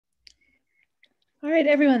All right,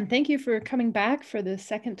 everyone, thank you for coming back for the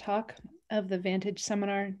second talk of the VaNTAGe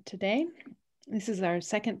seminar today. This is our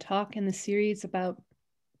second talk in the series about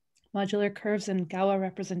modular curves and Galois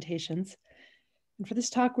representations. And for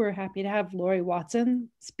this talk, we're happy to have Lori Watson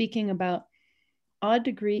speaking about odd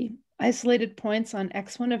degree isolated points on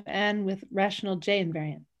x1 of n with rational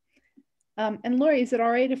j-invariant. And Lori, is it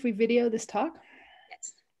all right if we video this talk?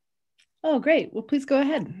 Yes. Oh, great. Well, please go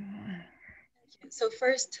ahead. So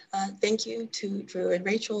first, thank you to Drew and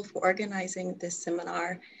Rachel for organizing this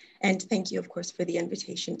seminar. And thank you, of course, for the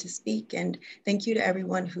invitation to speak. And thank you to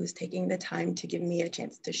everyone who's taking the time to give me a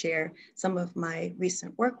chance to share some of my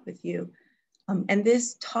recent work with you. And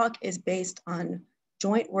this talk is based on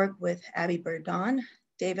joint work with Abby Burdon,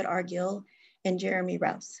 David R. Gill, and Jeremy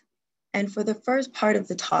Rouse. And for the first part of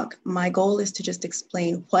the talk, my goal is to just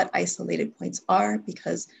explain what isolated points are,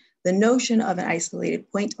 because the notion of an isolated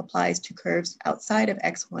point applies to curves outside of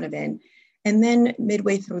x1 of n. And then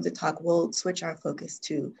midway through the talk, we'll switch our focus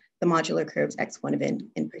to the modular curves x1 of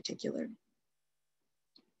n in particular.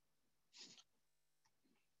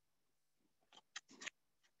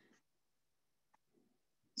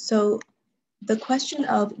 So the question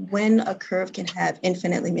of when a curve can have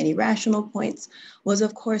infinitely many rational points was,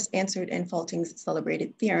 of course, answered in Falting's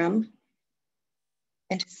celebrated theorem.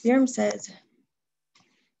 And his theorem says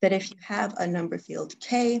that if you have a number field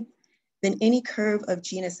k, then any curve of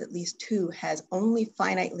genus at least 2 has only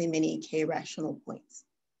finitely many k rational points.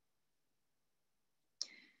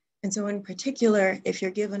 And so in particular, if you're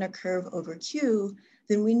given a curve over Q,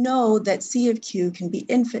 then we know that C of Q can be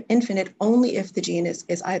infinite only if the genus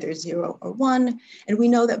is either 0 or 1. And we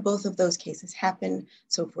know that both of those cases happen.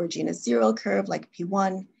 So for a genus 0 curve like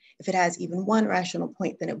P1, if it has even one rational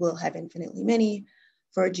point, then it will have infinitely many.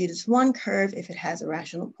 For a genus 1 curve, if it has a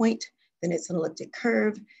rational point, then it's an elliptic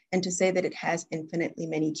curve. And to say that it has infinitely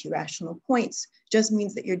many Q rational points just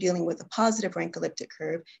means that you're dealing with a positive rank elliptic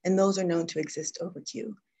curve, and those are known to exist over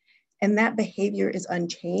Q. And that behavior is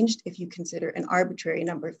unchanged if you consider an arbitrary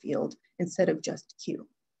number field instead of just Q.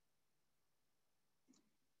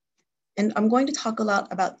 And I'm going to talk a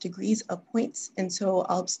lot about degrees of points. And so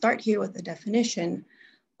I'll start here with a definition.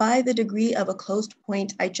 By the degree of a closed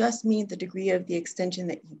point, I just mean the degree of the extension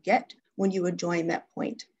that you get when you adjoin that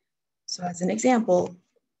point. So as an example,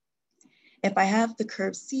 if I have the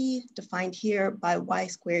curve C defined here by y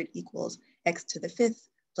squared equals x to the 5th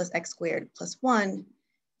plus x squared plus 1,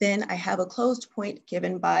 then I have a closed point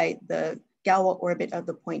given by the Galois orbit of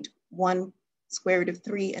the point 1 square root of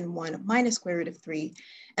 3 and 1 minus square root of 3.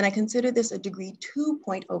 And I consider this a degree 2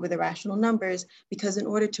 point over the rational numbers, because in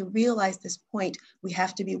order to realize this point, we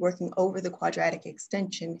have to be working over the quadratic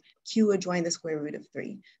extension Q adjoin the square root of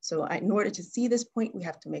 3. So in order to see this point, we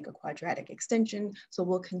have to make a quadratic extension. So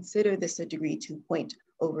we'll consider this a degree 2 point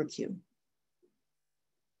over Q.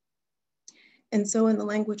 And so in the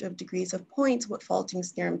language of degrees of points, what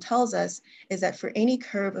Falting's theorem tells us is that for any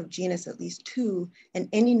curve of genus at least 2 and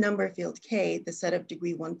any number field k, the set of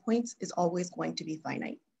degree 1 points is always going to be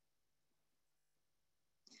finite.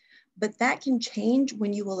 But that can change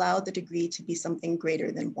when you allow the degree to be something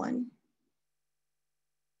greater than 1.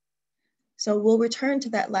 So we'll return to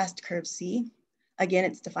that last curve C. Again,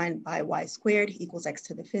 it's defined by y squared equals x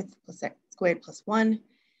to the 5th plus x squared plus 1.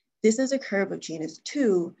 This is a curve of genus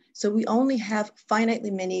 2, so we only have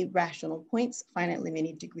finitely many rational points, finitely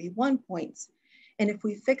many degree 1 points. And if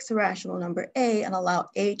we fix a rational number a and allow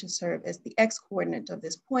a to serve as the x coordinate of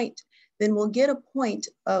this point, then we'll get a point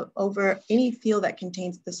over any field that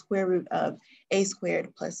contains the square root of a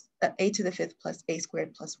squared plus a to the 5th plus a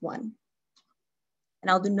squared plus 1.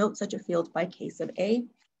 And I'll denote such a field by k sub a.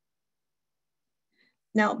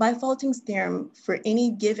 Now, by Falting's theorem, for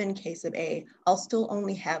any given case of A, I'll still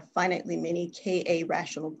only have finitely many Ka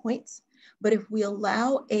rational points. But if we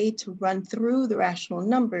allow A to run through the rational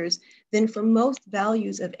numbers, then for most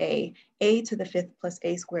values of A to the 5th plus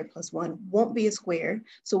A squared plus 1 won't be a square.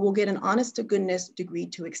 So we'll get an honest to goodness degree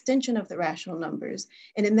 2 extension of the rational numbers.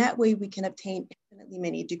 And in that way, we can obtain infinitely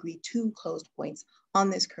many degree 2 closed points on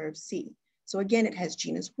this curve C. So again, it has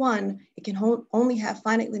genus 1. It can only have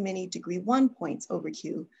finitely many degree 1 points over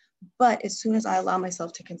Q. But as soon as I allow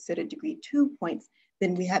myself to consider degree 2 points,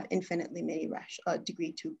 then we have infinitely many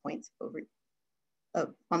degree 2 points over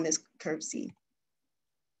on this curve C.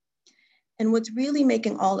 And what's really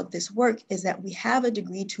making all of this work is that we have a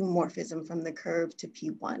degree 2 morphism from the curve to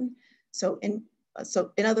P1. So in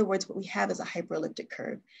other words, what we have is a hyperelliptic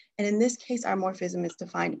curve. And in this case, our morphism is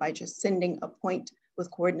defined by just sending a point with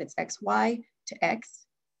coordinates x, y to x.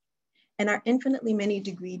 And our infinitely many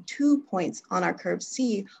degree 2 points on our curve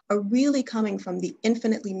C are really coming from the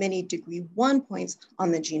infinitely many degree 1 points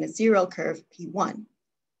on the genus 0 curve P1.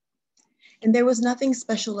 And there was nothing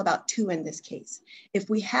special about 2 in this case.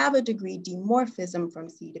 If we have a degree dimorphism from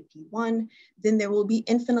C to P1, then there will be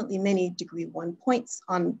infinitely many degree 1 points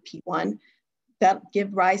on P1 that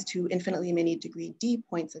give rise to infinitely many degree D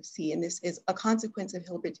points of C. And this is a consequence of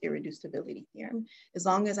Hilbert's irreducibility theorem. As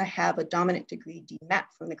long as I have a dominant degree D map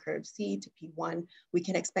from the curve C to P1, we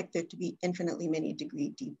can expect there to be infinitely many degree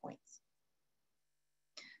D points.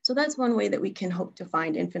 So that's one way that we can hope to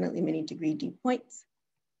find infinitely many degree D points.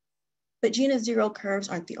 But genus 0 curves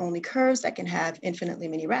aren't the only curves that can have infinitely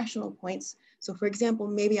many rational points. So for example,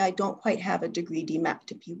 maybe I don't quite have a degree D map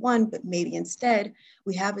to P1, but maybe instead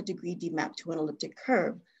we have a degree D map to an elliptic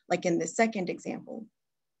curve, like in this second example.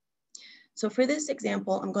 So for this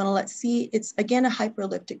example, I'm going to let C, it's again a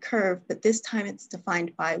hyperelliptic curve, but this time it's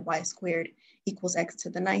defined by y squared equals x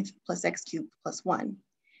to the 9th plus x cubed plus 1.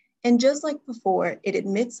 And just like before, it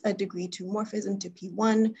admits a degree 2 morphism to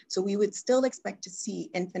P1, so we would still expect to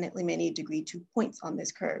see infinitely many degree 2 points on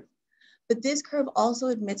this curve. But this curve also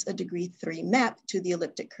admits a degree 3 map to the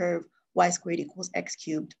elliptic curve y squared equals x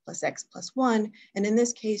cubed plus x plus 1. And in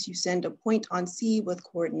this case, you send a point on C with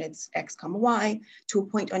coordinates x comma y to a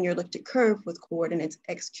point on your elliptic curve with coordinates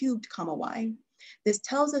x cubed comma y. This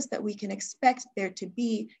tells us that we can expect there to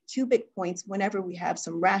be cubic points whenever we have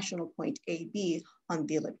some rational point AB on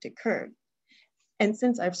the elliptic curve. And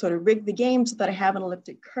since I've sort of rigged the game so that I have an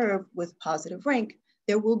elliptic curve with positive rank,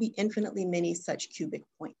 there will be infinitely many such cubic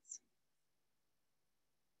points.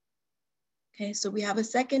 Okay, so we have a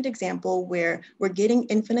second example where we're getting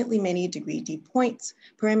infinitely many degree D points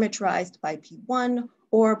parameterized by P1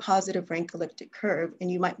 or positive rank elliptic curve.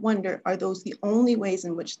 And you might wonder, are those the only ways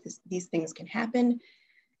in which these things can happen?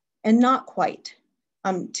 And not quite.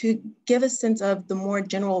 To give a sense of the more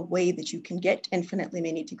general way that you can get infinitely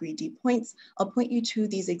many degree D points, I'll point you to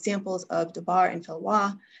these examples of Debar and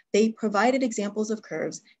Fellois. They provided examples of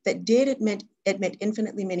curves that did admit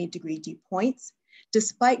infinitely many degree D points,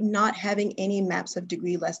 despite not having any maps of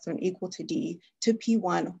degree less than or equal to D to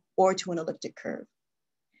P1 or to an elliptic curve.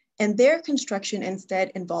 And their construction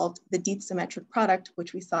instead involved the Dietz symmetric product,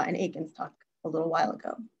 which we saw in Aiken's talk a little while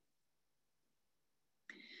ago.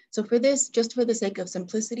 So for this, just for the sake of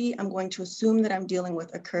simplicity, I'm going to assume that I'm dealing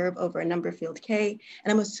with a curve over a number field K,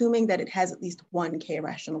 and I'm assuming that it has at least one K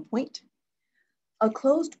rational point. A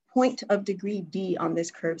closed point of degree D on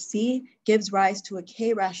this curve C gives rise to a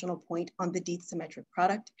K rational point on the Dietz symmetric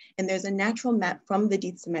product, and there's a natural map from the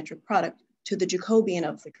Dietz symmetric product to the Jacobian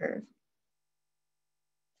of the curve.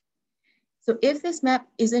 So if this map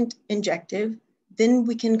isn't injective, then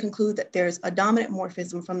we can conclude that there's a dominant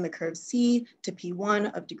morphism from the curve C to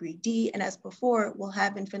P1 of degree D, and as before, we'll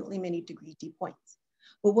have infinitely many degree D points.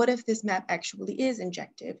 But what if this map actually is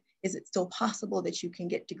injective? Is it still possible that you can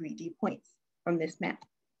get degree D points from this map?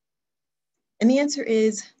 And the answer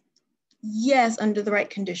is yes, under the right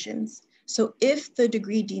conditions. So if the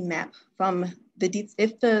degree D map from the Dietz,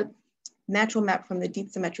 if the natural map from the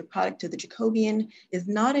Dietz symmetric product to the Jacobian is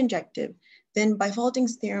not injective, then by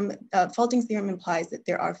Falting's theorem implies that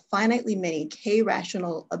there are finitely many K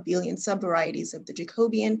rational abelian subvarieties of the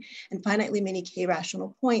Jacobian and finitely many K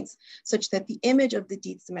rational points, such that the image of the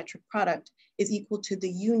Dietz symmetric product is equal to the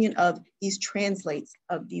union of these translates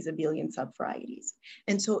of these abelian subvarieties.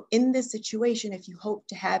 And so in this situation, if you hope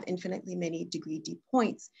to have infinitely many degree D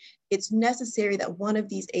points, it's necessary that one of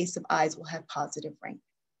these A sub i's will have positive rank.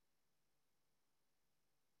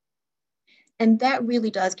 And that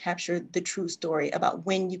really does capture the true story about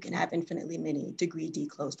when you can have infinitely many degree D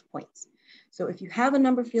closed points. So if you have a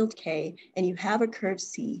number field K and you have a curve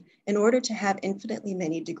C, in order to have infinitely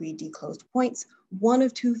many degree D closed points, one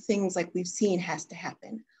of two things like we've seen has to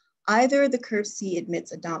happen. Either the curve C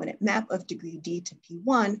admits a dominant map of degree D to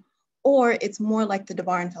P1, or it's more like the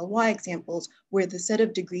Debar and Fellois examples where the set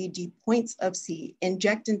of degree D points of C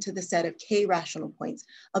inject into the set of K rational points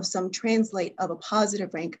of some translate of a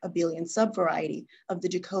positive rank abelian subvariety of the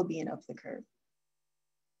Jacobian of the curve.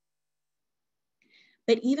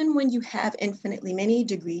 But even when you have infinitely many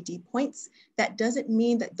degree D points, that doesn't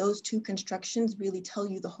mean that those two constructions really tell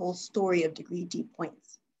you the whole story of degree D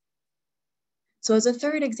points. So as a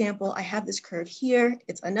third example, I have this curve here.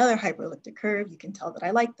 It's another hyperelliptic curve. You can tell that I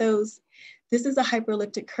like those. This is a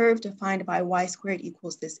hyperelliptic curve defined by y squared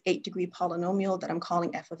equals this 8-degree polynomial that I'm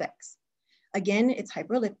calling f of x. Again, it's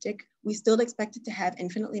hyperelliptic. We still expect it to have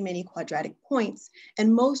infinitely many quadratic points,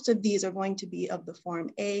 and most of these are going to be of the form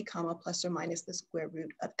a comma plus or minus the square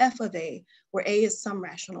root of f of a, where a is some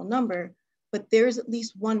rational number, but there's at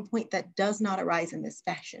least one point that does not arise in this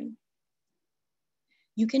fashion.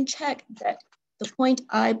 you can check that the point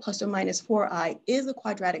I plus or minus 4i is a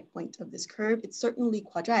quadratic point of this curve. It's certainly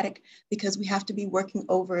quadratic because we have to be working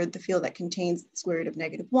over the field that contains the square root of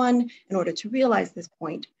 -1 in order to realize this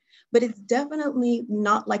point. But it's definitely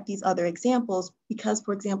not like these other examples because,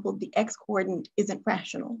 for example, the x coordinate isn't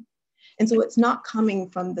rational. And so it's not coming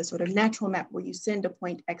from the sort of natural map where you send a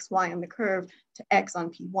point xy on the curve to x on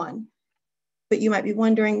P1. But you might be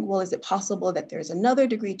wondering, well, is it possible that there's another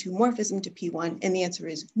degree 2 morphism to P1? And the answer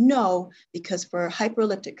is no, because for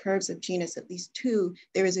hyperelliptic curves of genus at least 2,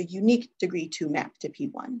 there is a unique degree 2 map to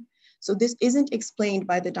P1. So this isn't explained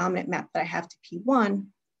by the dominant map that I have to P1,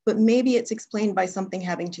 but maybe it's explained by something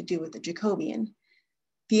having to do with the Jacobian.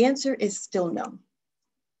 The answer is still no.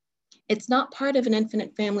 It's not part of an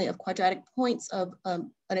infinite family of quadratic points of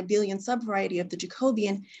an abelian subvariety of the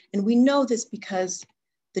Jacobian, and we know this because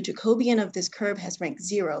the Jacobian of this curve has rank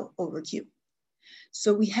 0 over Q.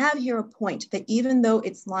 So we have here a point that even though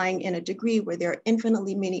it's lying in a degree where there are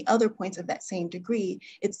infinitely many other points of that same degree,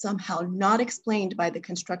 it's somehow not explained by the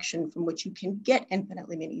construction from which you can get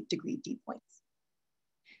infinitely many degree D points.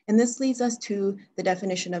 And this leads us to the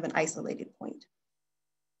definition of an isolated point.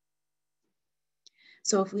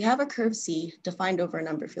 So if we have a curve C defined over a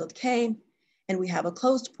number field K, and we have a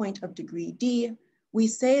closed point of degree D, we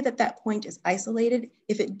say that that point is isolated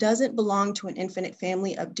if it doesn't belong to an infinite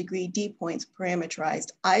family of degree D points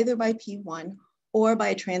parameterized either by P1 or by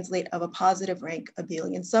a translate of a positive rank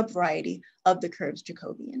abelian subvariety of the curve's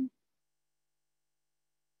Jacobian.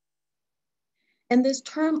 And this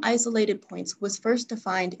term isolated points was first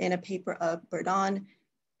defined in a paper of Burdon,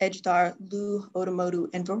 Ejdar, Liu, Otomodu,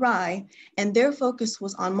 and Varai, and their focus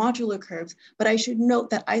was on modular curves, but I should note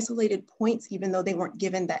that isolated points, even though they weren't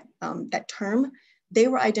given that term, they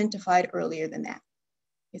were identified earlier than that.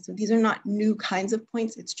 Okay, so these are not new kinds of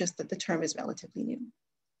points, it's just that the term is relatively new.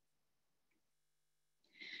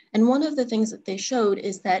 And one of the things that they showed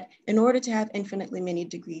is that in order to have infinitely many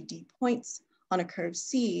degree D points on a curve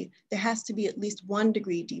C, there has to be at least one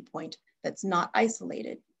degree D point that's not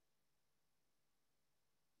isolated.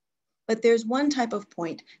 But there's one type of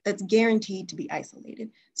point that's guaranteed to be isolated.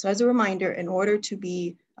 So as a reminder, in order to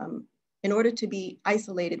be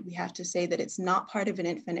isolated, we have to say that it's not part of an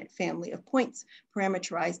infinite family of points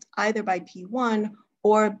parameterized either by P1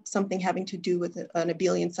 or something having to do with an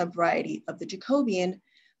abelian subvariety of the Jacobian.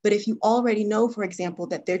 But if you already know, for example,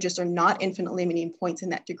 that there just are not infinitely many points in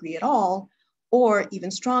that degree at all, or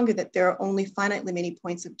even stronger, that there are only finitely many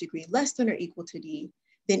points of degree less than or equal to D,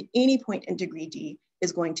 then any point in degree D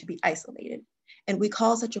is going to be isolated. And we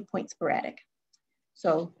call such a point sporadic.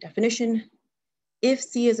 So definition, if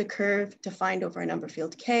C is a curve defined over a number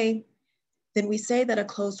field K, then we say that a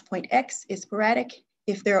closed point X is sporadic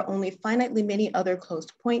if there are only finitely many other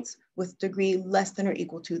closed points with degree less than or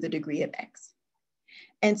equal to the degree of X.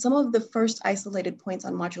 And some of the first isolated points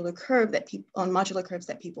on modular curves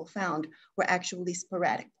that people found were actually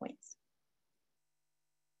sporadic points.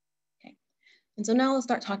 Okay. And so now let's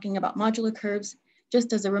start talking about modular curves.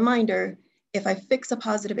 Just as a reminder, if I fix a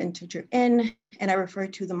positive integer n and I refer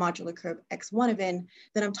to the modular curve x1 of n,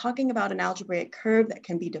 then I'm talking about an algebraic curve that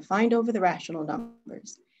can be defined over the rational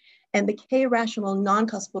numbers. And the k rational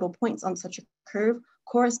non-cuspidal points on such a curve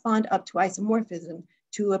correspond up to isomorphism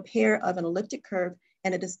to a pair of an elliptic curve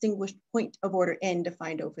and a distinguished point of order n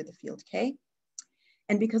defined over the field k.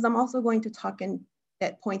 And because I'm also going to talk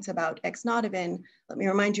at points about x naught of n, let me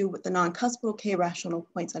remind you what the non-cuspidal k rational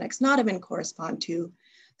points on x naught of n correspond to.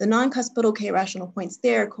 The non-cuspidal k rational points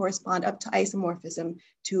there correspond up to isomorphism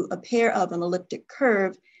to a pair of an elliptic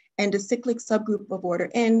curve and a cyclic subgroup of order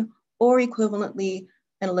n, or equivalently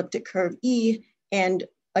an elliptic curve E and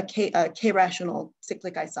a k rational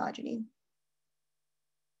cyclic isogeny.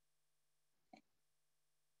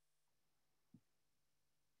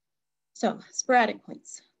 So sporadic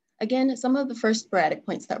points. Again, some of the first sporadic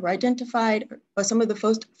points that were identified, or some of the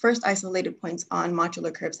first isolated points on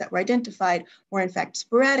modular curves that were identified were in fact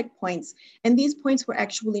sporadic points. And these points were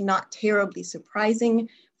actually not terribly surprising.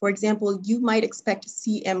 For example, you might expect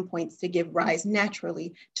CM points to give rise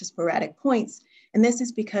naturally to sporadic points. And this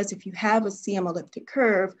is because if you have a CM elliptic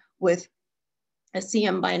curve with a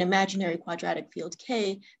CM by an imaginary quadratic field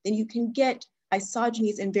K, then you can get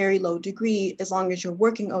isogenies in very low degree as long as you're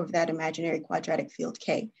working over that imaginary quadratic field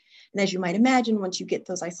K. And as you might imagine, once you get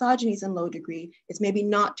those isogenies in low degree, it's maybe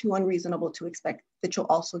not too unreasonable to expect that you'll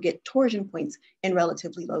also get torsion points in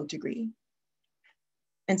relatively low degree.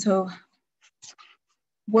 And so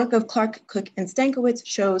work of Clark, Cook, and Stankiewicz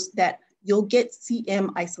shows that you'll get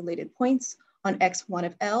CM isolated points on X1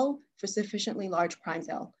 of L for sufficiently large primes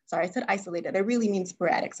L. Sorry, I said isolated, I really mean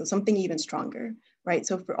sporadic, so something even stronger. right?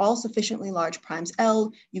 So for all sufficiently large primes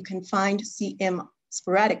L, you can find CM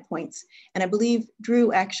sporadic points. And I believe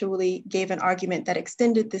Drew actually gave an argument that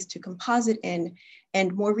extended this to composite N,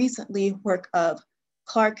 and more recently, work of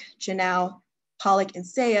Clark, Janau, Pollock, and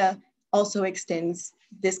Saya also extends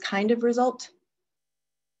this kind of result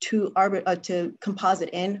to composite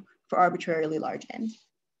N for arbitrarily large N.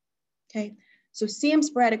 Okay, so CM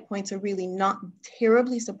sporadic points are really not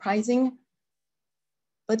terribly surprising,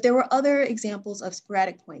 but there were other examples of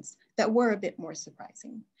sporadic points that were a bit more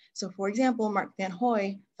surprising. So for example, Mark Van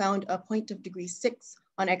Hoy found a point of degree 6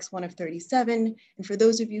 on X1 of 37. And for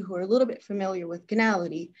those of you who are a little bit familiar with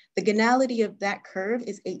gonality, the gonality of that curve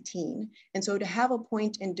is 18. And so to have a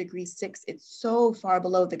point in degree 6, it's so far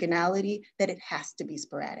below the gonality that it has to be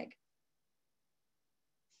sporadic.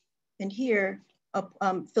 And here,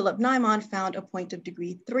 Philip Naiman found a point of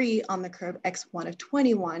degree 3 on the curve X1 of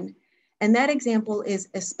 21. And that example is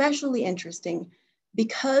especially interesting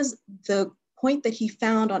because the point that he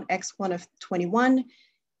found on X1 of 21,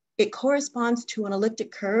 it corresponds to an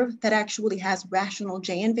elliptic curve that actually has rational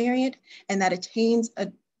j-invariant and that attains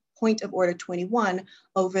a point of order 21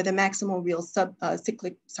 over the maximal real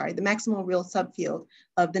subfield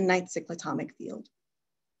of the ninth cyclotomic field.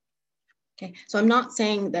 Okay, so I'm not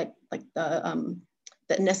saying that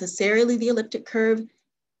that necessarily the elliptic curve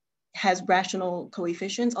has rational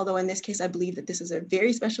coefficients, although in this case, I believe that this is a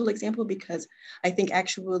very special example because I think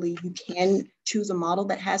actually you can choose a model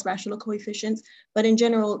that has rational coefficients. But in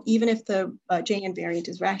general, even if the j-invariant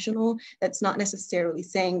is rational, that's not necessarily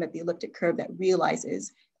saying that the elliptic curve that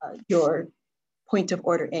realizes your point of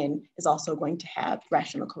order n is also going to have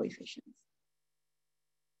rational coefficients.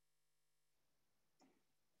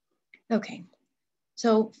 Okay,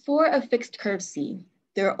 so for a fixed curve C,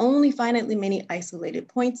 there are only finitely many isolated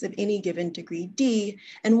points of any given degree D,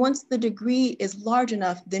 and once the degree is large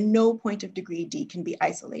enough, then no point of degree D can be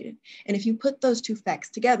isolated. And if you put those two facts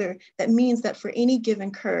together, that means that for any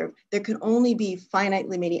given curve, there can only be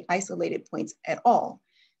finitely many isolated points at all.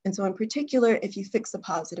 And so in particular, if you fix a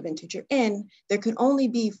positive integer n, there can only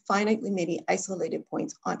be finitely many isolated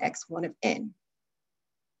points on x1 of n.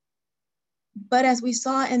 But as we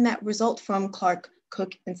saw in that result from Clark,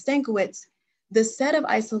 Cook, and Stankiewicz, the set of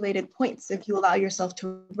isolated points, if you allow yourself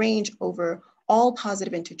to range over all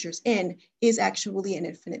positive integers n, is actually an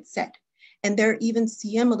infinite set. And there are even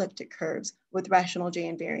CM elliptic curves with rational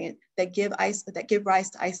j-invariant that give rise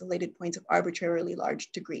to isolated points of arbitrarily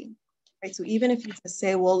large degree. Right? So even if you just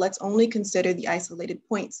say, well, let's only consider the isolated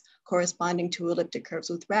points corresponding to elliptic curves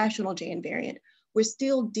with rational j-invariant, we're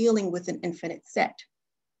still dealing with an infinite set.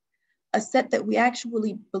 A set that we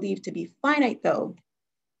actually believe to be finite, though,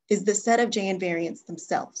 is the set of j-invariants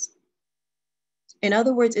themselves. In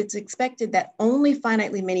other words, it's expected that only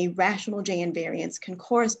finitely many rational j-invariants can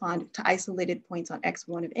correspond to isolated points on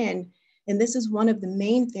x1 of n, and this is one of the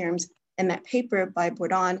main theorems in that paper by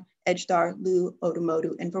Bourdon, Ejdar, Liu,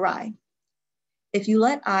 Otomoto, and Varai. If you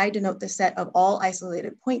let I denote the set of all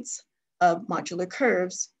isolated points of modular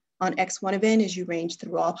curves on x1 of n as you range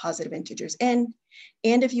through all positive integers n,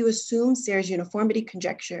 and if you assume Serre's uniformity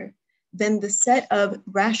conjecture, then the set of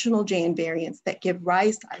rational j-invariants that give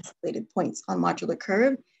rise to isolated points on modular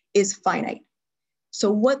curve is finite.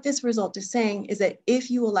 So what this result is saying is that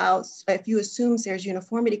if you assume Serre's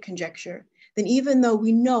uniformity conjecture, then even though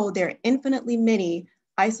we know there are infinitely many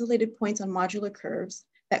isolated points on modular curves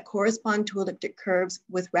that correspond to elliptic curves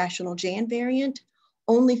with rational j-invariant,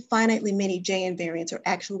 only finitely many j-invariants are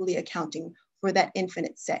actually accounting for that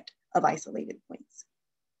infinite set of isolated points.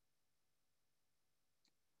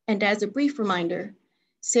 And as a brief reminder,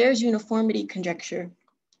 Serre's uniformity conjecture,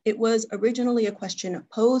 it was originally a question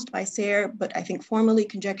posed by Serre, but I think formally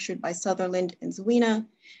conjectured by Sutherland and Zwina.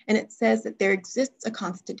 And it says that there exists a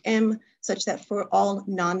constant m such that for all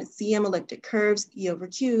non-CM elliptic curves, E over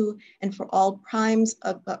Q, and for all primes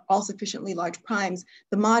of all sufficiently large primes,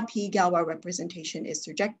 the mod P Galois representation is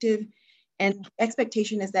surjective. And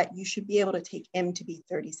expectation is that you should be able to take m to be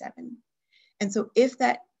 37. And so if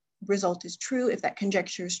that result is true, if that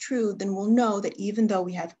conjecture is true, then we'll know that even though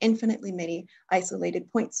we have infinitely many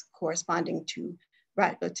isolated points corresponding to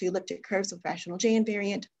elliptic curves with rational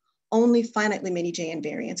j-invariant, only finitely many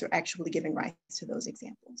j-invariants are actually giving rise to those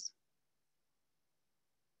examples.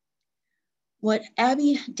 What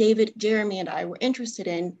Abby, David, Jeremy, and I were interested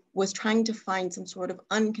in was trying to find some sort of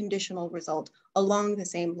unconditional result along the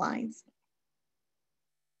same lines.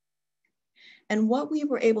 And what we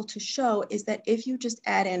were able to show is that if you just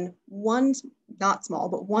add in one, not small,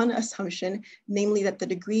 but one assumption, namely that the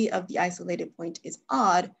degree of the isolated point is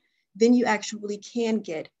odd, then you actually can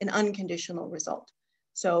get an unconditional result.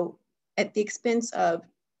 So at the expense of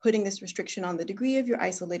putting this restriction on the degree of your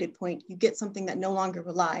isolated point, you get something that no longer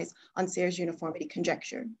relies on Sayre's uniformity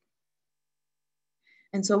conjecture.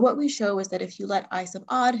 And so what we show is that if you let I sub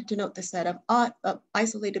odd denote the set of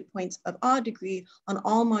isolated points of odd degree on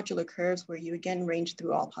all modular curves where you again range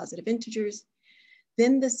through all positive integers,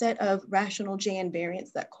 then the set of rational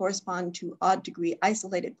j-invariants that correspond to odd degree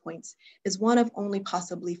isolated points is one of only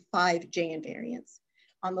possibly 5 j-invariants.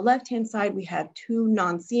 On the left-hand side, we have 2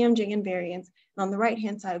 non-CM j-invariants, and on the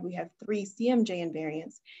right-hand side, we have 3 CM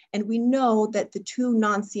j-invariants. And we know that the 2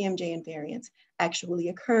 non-CM j-invariants actually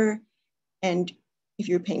occur. And if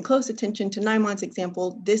you're paying close attention to Naimon's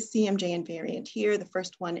example, this CMJ invariant here, the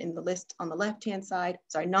first one in the list on the left-hand side,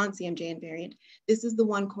 sorry, non-CMJ invariant, this is the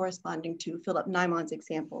one corresponding to Philip Naimon's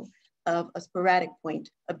example of a sporadic point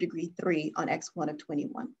of degree 3 on X1 of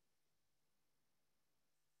 21.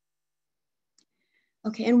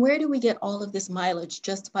 Okay, and where do we get all of this mileage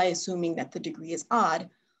just by assuming that the degree is odd?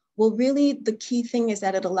 Well, really, the key thing is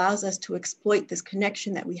that it allows us to exploit this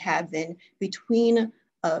connection that we have then between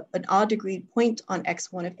an odd degree point on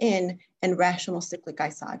X1 of n and rational cyclic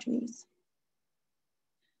isogenies.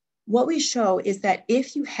 What we show is that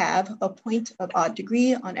if you have a point of odd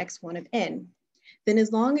degree on X1 of n, then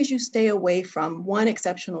as long as you stay away from one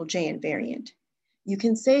exceptional J invariant, you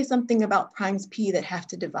can say something about primes P that have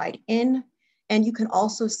to divide n, and you can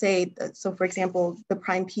also say, that, so for example, the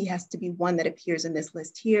prime P has to be one that appears in this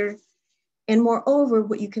list here. And moreover,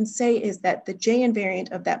 what you can say is that the J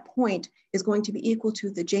invariant of that point is going to be equal to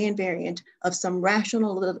the J invariant of some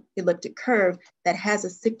rational elliptic curve that has a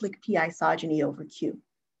cyclic P isogeny over Q.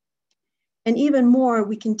 And even more,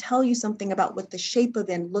 we can tell you something about what the shape of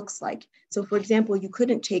n looks like. So for example, you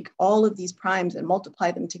couldn't take all of these primes and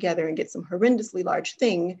multiply them together and get some horrendously large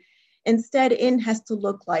thing. Instead, n has to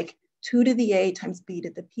look like 2 to the a times b to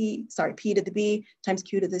the p, sorry, p to the b times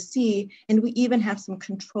q to the c, and we even have some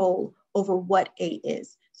control over what a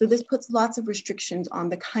is. So this puts lots of restrictions on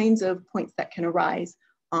the kinds of points that can arise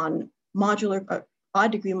on modular,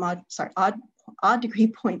 odd degree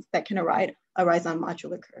points that can arise on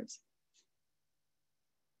modular curves.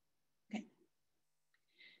 Okay.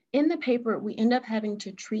 In the paper, we end up having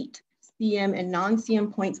to treat CM and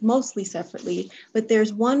non-CM points mostly separately, but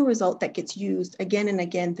there's one result that gets used again and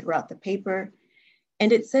again throughout the paper.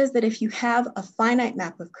 And it says that if you have a finite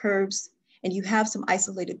map of curves and you have some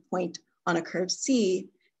isolated point on a curve C,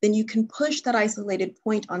 then you can push that isolated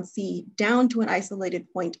point on C down to an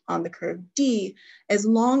isolated point on the curve D, as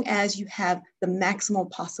long as you have the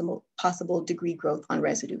maximal possible degree growth on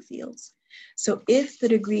residue fields. So if the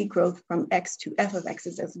degree growth from X to F of X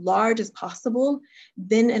is as large as possible,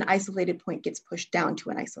 then an isolated point gets pushed down to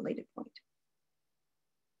an isolated point.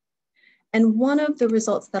 And one of the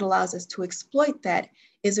results that allows us to exploit that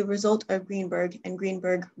is a result of Greenberg,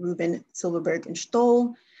 Rubin, Silverberg, and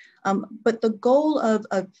Stoll. But the goal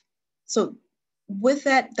so with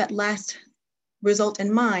that last result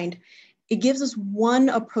in mind, it gives us one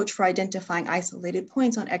approach for identifying isolated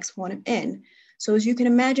points on X1 of n. So as you can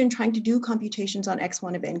imagine, trying to do computations on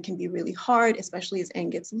X1 of n can be really hard, especially as n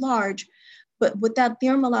gets large. But what that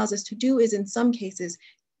theorem allows us to do is in some cases,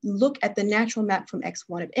 look at the natural map from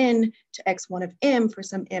X1 of n to X1 of m for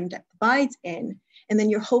some m that divides n. And then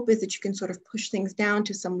your hope is that you can sort of push things down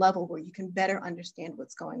to some level where you can better understand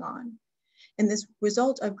what's going on. And this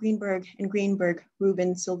result of Greenberg,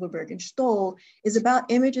 Rubin, Silverberg, and Stoll is about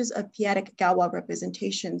images of p-adic Galois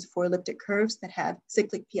representations for elliptic curves that have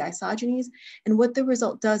cyclic p isogenies. And what the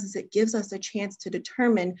result does is it gives us a chance to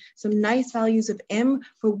determine some nice values of m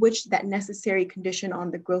for which that necessary condition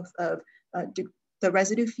on the growth of the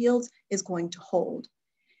residue fields is going to hold.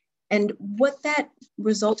 And what that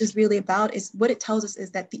result is really about is what it tells us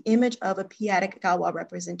is that the image of a p-adic Galois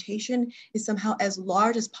representation is somehow as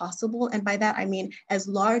large as possible. And by that, I mean as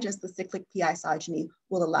large as the cyclic p isogeny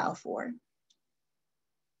will allow for.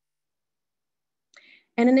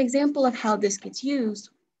 And an example of how this gets used,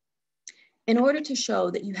 in order to show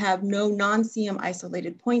that you have no non-CM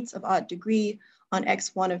isolated points of odd degree on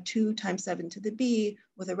X1 of 2 times 7 to the b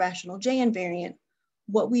with a rational J invariant,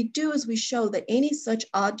 what we do is we show that any such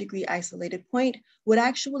odd degree isolated point would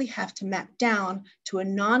actually have to map down to a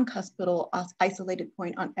non-cuspidal isolated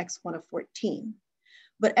point on X1 of 14.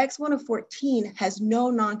 But X1 of 14 has no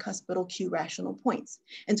non-cuspidal Q rational points.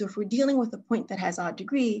 And so if we're dealing with a point that has odd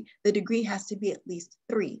degree, the degree has to be at least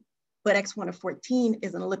 3. But X1 of 14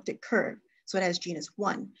 is an elliptic curve, so it has genus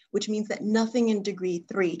 1, which means that nothing in degree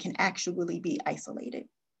 3 can actually be isolated.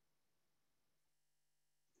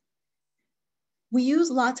 We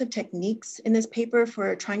use lots of techniques in this paper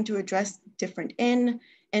for trying to address different n.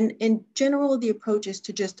 And in general, the approach is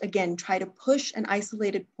to just, again, try to push an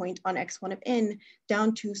isolated point on x1 of n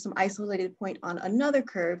down to some isolated point on another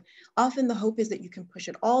curve. Often the hope is that you can push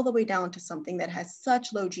it all the way down to something that has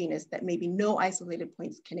such low genus that maybe no isolated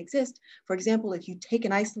points can exist. For example, if you take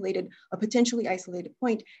a potentially isolated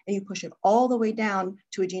point and you push it all the way down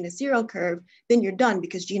to a genus 0 curve, then you're done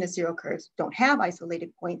because genus 0 curves don't have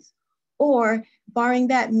isolated points. Or barring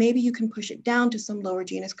that, maybe you can push it down to some lower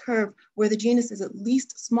genus curve where the genus is at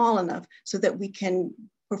least small enough so that we can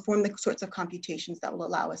perform the sorts of computations that will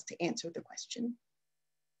allow us to answer the question.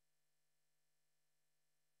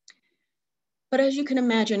 But as you can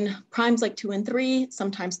imagine, primes like 2 and 3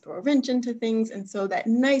 sometimes throw a wrench into things. And so that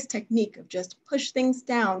nice technique of just push things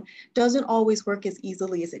down doesn't always work as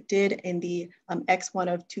easily as it did in the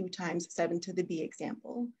x1 of 2 times 7 to the b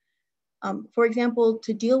example. For example,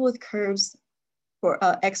 to deal with curves for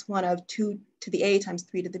x1 of 2 to the a times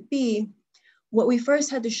 3 to the b, what we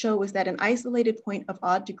first had to show was that an isolated point of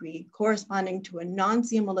odd degree corresponding to a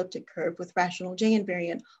non-CM elliptic curve with rational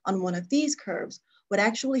j-invariant on one of these curves would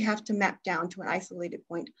actually have to map down to an isolated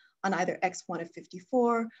point on either x1 of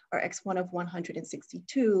 54 or x1 of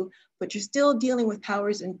 162, but you're still dealing with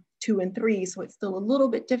powers in 2 and 3, so it's still a little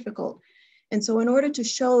bit difficult. And so in order to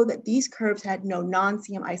show that these curves had no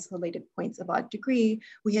non-CM isolated points of odd degree,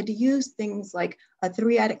 we had to use things like a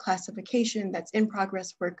three-adic classification that's in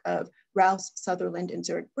progress work of Rouse, Sutherland, and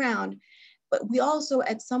Zurich Brown. But we also,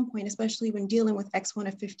 at some point, especially when dealing with x1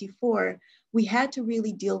 of 54, we had to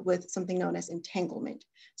really deal with something known as entanglement.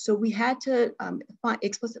 So we had to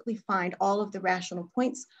explicitly find all of the rational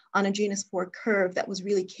points on a genus 4 curve that was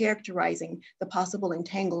really characterizing the possible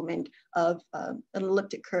entanglement of an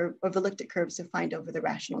elliptic curve, of elliptic curves defined over the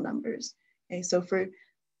rational numbers. Okay, so for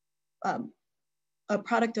a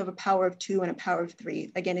product of a power of 2 and a power of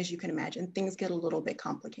 3, again, as you can imagine, things get a little bit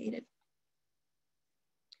complicated.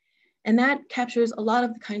 And that captures a lot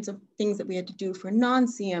of the kinds of things that we had to do for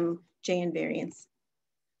non-CM j-invariants.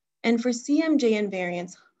 And for CM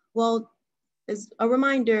j-invariants, well, as a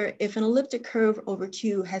reminder, if an elliptic curve over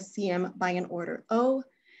Q has CM by an order O,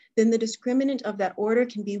 then the discriminant of that order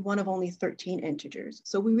can be one of only 13 integers.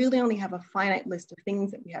 So we really only have a finite list of things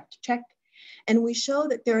that we have to check. And we show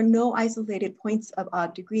that there are no isolated points of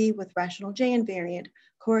odd degree with rational j-invariant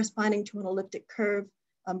corresponding to an elliptic curve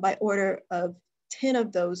by order of 10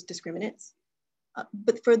 of those discriminants.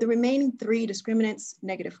 But for the remaining 3 discriminants,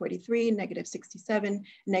 negative 43, negative 67,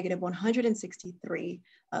 negative 163,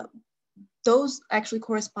 those actually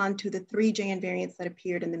correspond to the 3 j-invariants that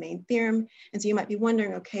appeared in the main theorem. And so you might be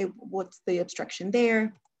wondering, okay, what's the obstruction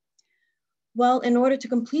there? Well, in order to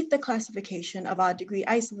complete the classification of odd degree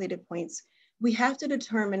isolated points, we have to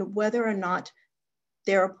determine whether or not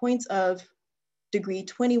there are points of degree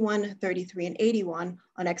 21, 33, and 81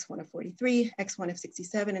 on x1 of 43, x1 of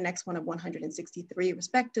 67, and x1 of 163,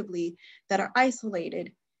 respectively, that are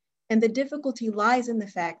isolated. And the difficulty lies in the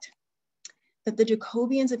fact that the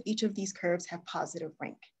Jacobians of each of these curves have positive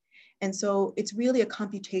rank. And so it's really a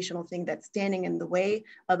computational thing that's standing in the way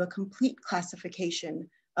of a complete classification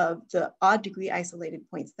of the odd degree isolated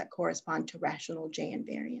points that correspond to rational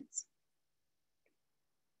j-invariants.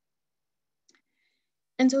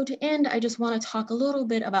 And so to end, I just want to talk a little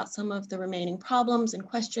bit about some of the remaining problems and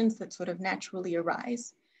questions that sort of naturally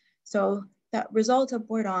arise. So that result of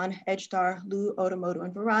Bourdon, Edgestar, Liu, Otomoto,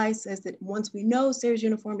 and Varai says that once we know Sayre's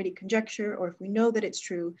uniformity conjecture, or if we know that it's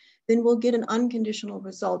true, then we'll get an unconditional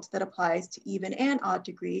result that applies to even and odd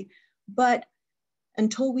degree. But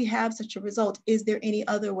until we have such a result, is there any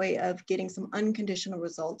other way of getting some unconditional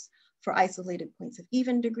results for isolated points of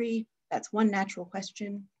even degree? That's one natural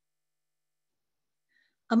question.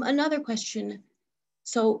 Another question,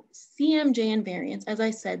 so CM j-invariants, as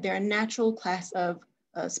I said, they're a natural class of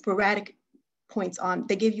sporadic points on,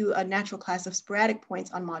 they give you a natural class of sporadic points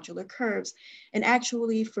on modular curves. And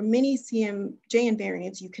actually for many CM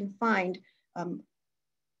j-invariants, you can find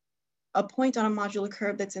a point on a modular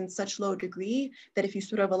curve that's in such low degree that if you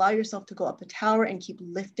sort of allow yourself to go up a tower and keep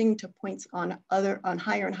lifting to points on higher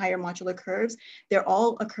and higher modular curves, they're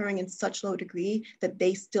all occurring in such low degree that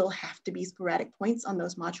they still have to be sporadic points on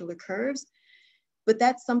those modular curves. But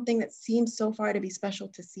that's something that seems so far to be special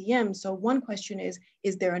to CM. So one question is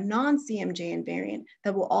there a non-CM j-invariant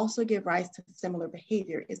that will also give rise to similar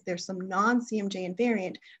behavior? Is there some non-CM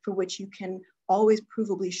j-invariant for which you can always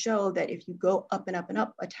provably show that if you go up and up and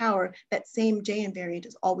up a tower, that same j-invariant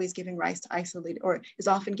is always giving rise to isolated, or is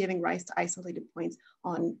often giving rise to isolated points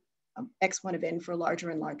on x1 of n for larger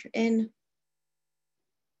and larger n?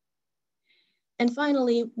 And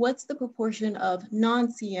finally, what's the proportion of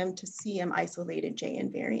non-CM to CM isolated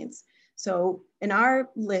j-invariants? So in our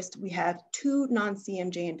list, we have 2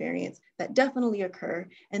 non-CM j-invariants that definitely occur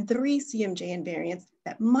and 3 CM j-invariants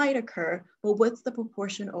that might occur, but what's the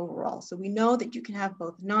proportion overall? So we know that you can have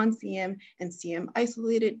both non-CM and CM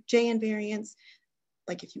isolated j-invariants.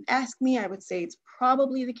 Like if you ask me, I would say it's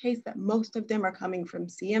probably the case that most of them are coming from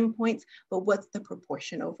CM points, but what's the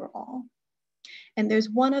proportion overall? And there's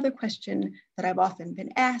one other question that I've often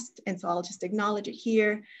been asked, and so I'll just acknowledge it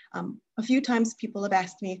here. A few times people have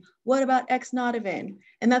asked me, what about X naught of N?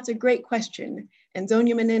 And that's a great question. And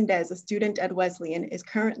Zonia Menendez, a student at Wesleyan, is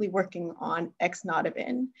currently working on X naught of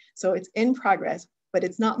N. So it's in progress, but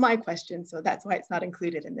it's not my question, so that's why it's not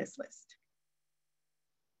included in this list.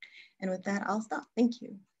 And with that, I'll stop. Thank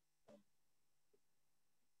you.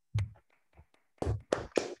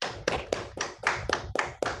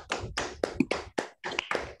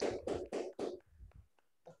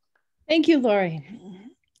 Thank you, Lori.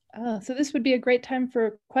 So this would be a great time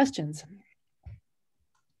for questions.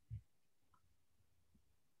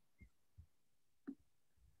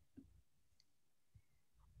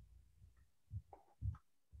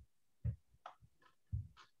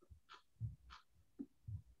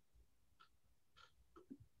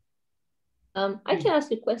 I can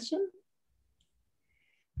ask a question.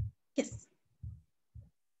 Yes.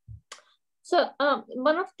 So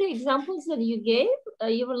one of the examples that you gave,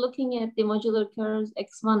 you were looking at the modular curves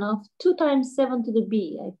x1 of 2 times 7 to the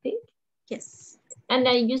b, I think. Yes. And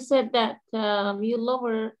then you said that you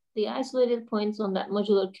lower the isolated points on that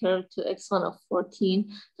modular curve to x1 of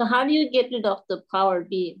 14. So how do you get rid of the power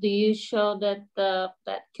b? Do you show that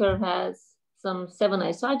that curve has some 7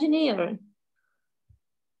 isogeny or?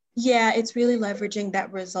 Yeah, it's really leveraging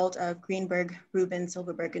that result of Greenberg, Rubin,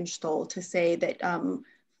 Silverberg, and Stoll to say that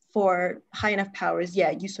for high enough powers,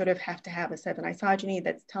 yeah, you sort of have to have a 7 isogeny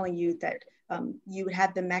that's telling you that you would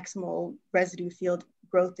have the maximal residue field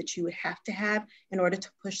growth that you would have to have in order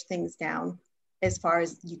to push things down as far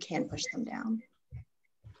as you can push them down.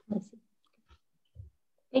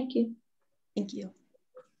 Thank you. Thank you.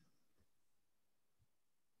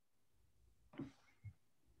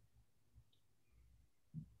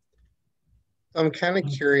 I'm kind of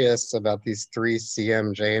curious about these 3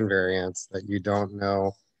 CM j-invariants that you don't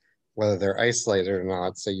know whether they're isolated or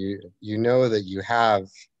not. So you know that you have,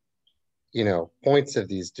 you know, points of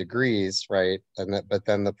these degrees, right? And that, but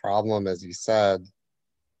then the problem, as you said,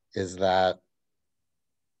 is that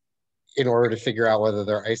in order to figure out whether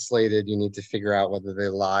they're isolated, you need to figure out whether they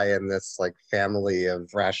lie in this like family of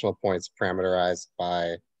rational points parameterized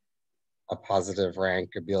by a positive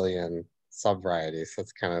rank abelian subvariety. So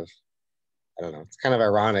it's kind of, I don't know, it's kind of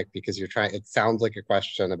ironic because you're trying, it sounds like a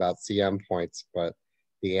question about CM points, but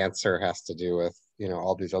the answer has to do with, you know,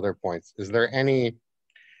 all these other points. Is there any,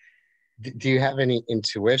 do you have any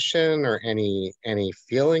intuition or any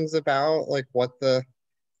feelings about like what the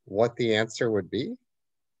answer would be?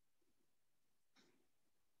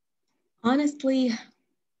 Honestly,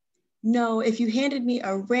 no. If you handed me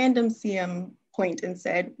a random CM point and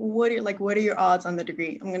said, what are your odds on the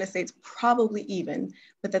degree? I'm gonna say it's probably even,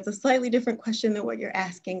 but that's a slightly different question than what you're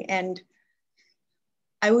asking. And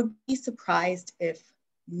I would be surprised if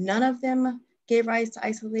none of them gave rise to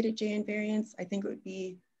isolated j-invariants. I think it would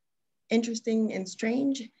be interesting and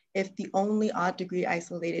strange if the only odd degree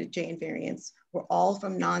isolated j-invariants were all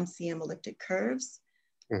from non-CM elliptic curves.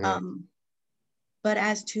 Mm-hmm. But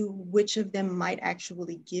as to which of them might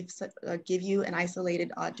actually give you an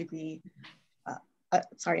isolated odd degree,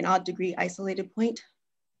 an odd degree isolated point,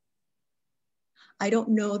 I don't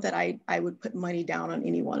know that I would put money down on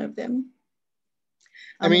any one of them.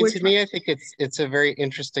 I mean, to me, I think it's a very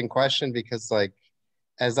interesting question because, like,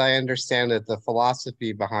 as I understand it, the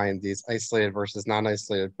philosophy behind these isolated versus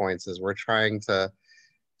non-isolated points is we're trying to,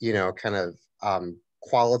 you know, kind of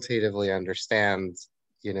qualitatively understand,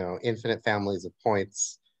 you know, infinite families of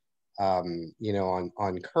points, you know,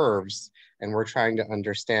 on curves, and we're trying to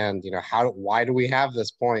understand, you know, why do we have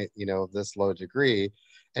this point, you know, this low degree,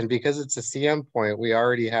 and because it's a CM point, we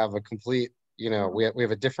already have a complete, you know, we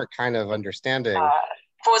have a different kind of understanding.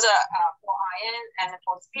 For iron and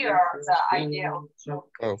for sphere, the idea of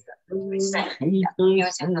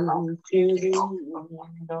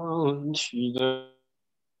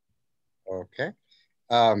Okay.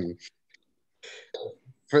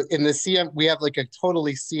 In the CM, we have like a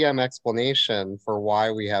totally CM explanation for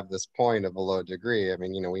why we have this point of a low degree. I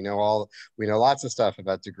mean, you know, we know lots of stuff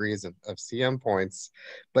about degrees of CM points,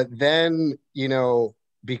 but then, you know,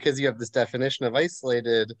 because you have this definition of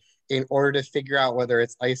isolated, in order to figure out whether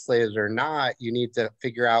it's isolated or not, you need to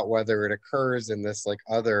figure out whether it occurs in this like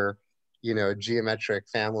other geometric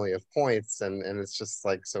family of points, and it's just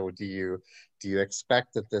like, so do you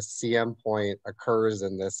expect that this CM point occurs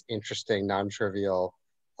in this interesting non-trivial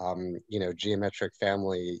geometric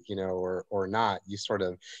family, or not?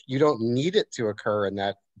 You don't need it to occur in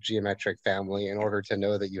that geometric family in order to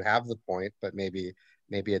know that you have the point, but maybe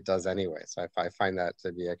it does anyway. So I find that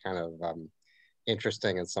to be a kind of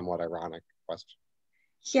interesting and somewhat ironic question.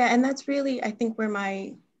 Yeah, and that's really, I think, where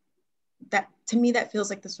to me, that feels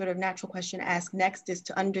like the sort of natural question to ask next, is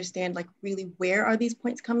to understand, like, really, where are these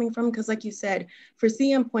points coming from? Because like you said, for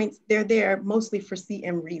CM points, they're there mostly for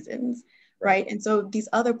CM reasons, right? And so these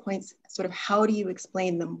other points, sort of, how do you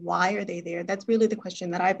explain them? Why are they there? That's really the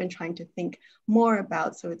question that I've been trying to think more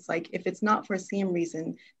about. So it's like, if it's not for a CM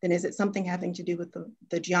reason, then is it something having to do with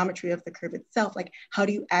the geometry of the curve itself? Like, how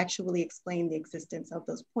do you actually explain the existence of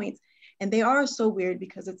those points? And they are so weird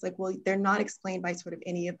because it's like, well, they're not explained by sort of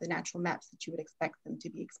any of the natural maps that you would expect them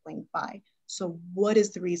to be explained by. So what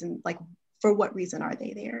is the reason, like, for what reason are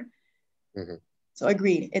they there? Mm-hmm. So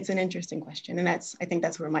agreed, it's an interesting question. And I think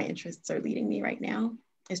that's where my interests are leading me right now,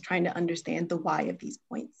 is trying to understand the why of these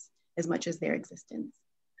points as much as their existence.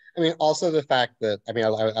 I mean, also the fact that,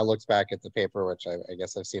 I looked back at the paper, which I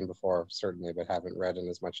guess I've seen before, certainly, but haven't read in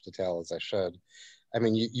as much detail as I should. I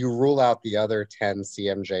mean, you rule out the other 10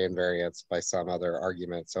 CMJ invariants by some other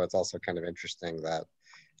argument. So it's also kind of interesting that,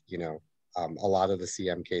 a lot of the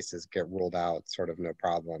CM cases get ruled out sort of no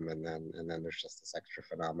problem. And then there's just this extra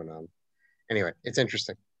phenomenon. Anyway, it's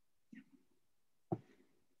interesting.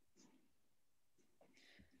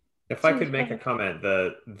 If I could make a comment,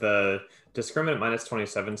 the discriminant minus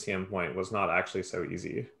 27 CM point was not actually so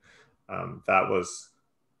easy.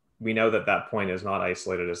 We know that point is not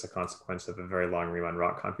isolated as a consequence of a very long Riemann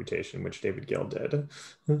Roch computation, which David Gill did.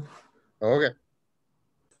 Okay.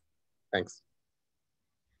 Thanks.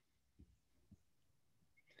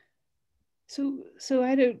 So I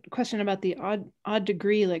had a question about the odd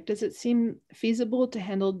degree. Like, does it seem feasible to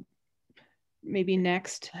handle maybe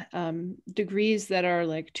next degrees that are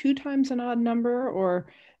like 2 times an odd number,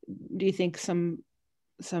 or do you think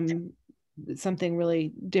something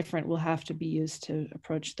really different will have to be used to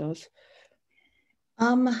approach those?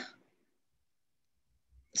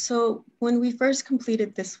 So when we first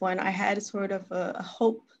completed this one, I had sort of a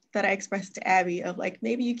hope that I expressed to Abby of, like,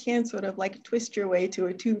 maybe you can sort of like twist your way to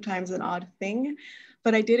a 2 times an odd thing,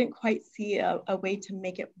 but I didn't quite see a way to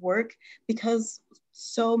make it work, because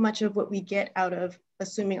so much of what we get out of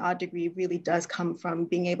assuming odd degree really does come from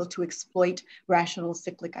being able to exploit rational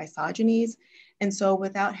cyclic isogenies. And so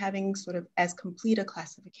without having sort of as complete a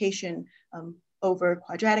classification over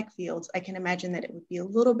quadratic fields, I can imagine that it would be a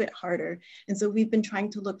little bit harder. And so we've been trying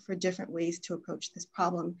to look for different ways to approach this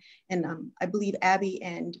problem. And I believe Abby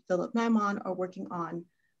and Philip Naiman are working on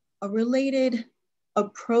a related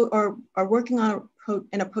approach, or are working on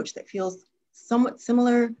an approach that feels somewhat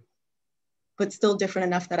similar, but still different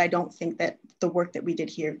enough that I don't think that the work that we did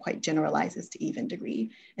here quite generalizes to even degree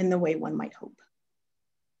in the way one might hope.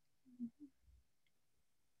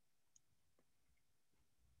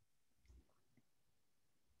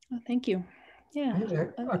 Oh, thank you. Yeah. I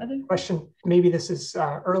have a question. Maybe this is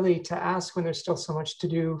early to ask when there's still so much to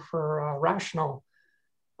do for rational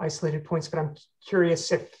isolated points, but I'm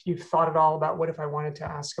curious if you've thought at all about what if I wanted to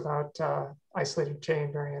ask about isolated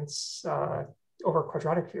j-invariants over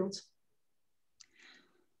quadratic fields?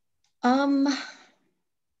 I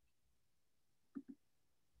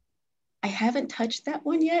haven't touched that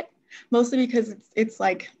one yet, mostly because it's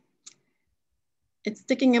like, it's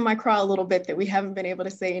sticking in my craw a little bit that we haven't been able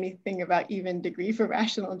to say anything about even degree for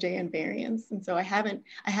rational j-invariants. And so I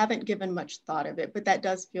haven't given much thought of it, but that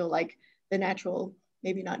does feel like the natural,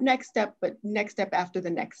 maybe not next step, but next step after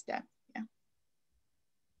the next step. Yeah.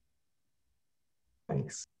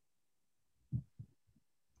 Thanks.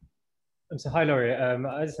 So hi, Laurie.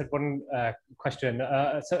 I just had one question.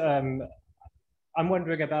 I'm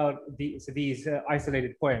wondering about these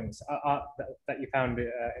isolated points that you found in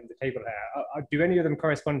the table here. Do any of them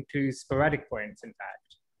correspond to sporadic points, in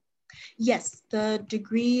fact? Yes, the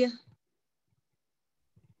degree.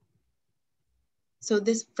 So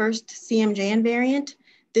this first CMJ invariant,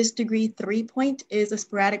 this degree 3 point is a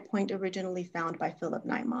sporadic point originally found by Philip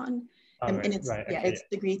Naiman. And it's, it's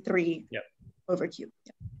degree 3 over Q.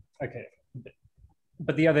 Yeah. Okay.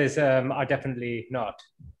 But the others are definitely not.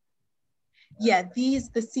 Yeah, the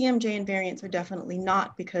CMJ invariants are definitely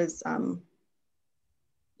not, because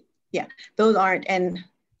those aren't. And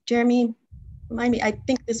Jeremy, remind me, I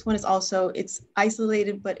think this one is also, it's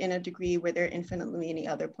isolated, but in a degree where there are infinitely many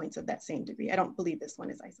other points of that same degree. I don't believe this one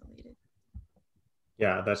is isolated.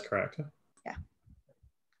 Yeah, that's correct. Yeah,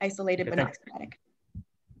 isolated, but not sporadic.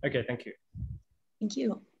 Okay, thank you. Thank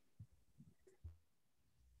you.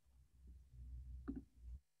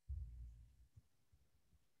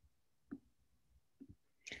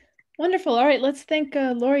 Wonderful. All right, let's thank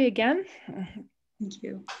Lori again. Thank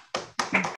you.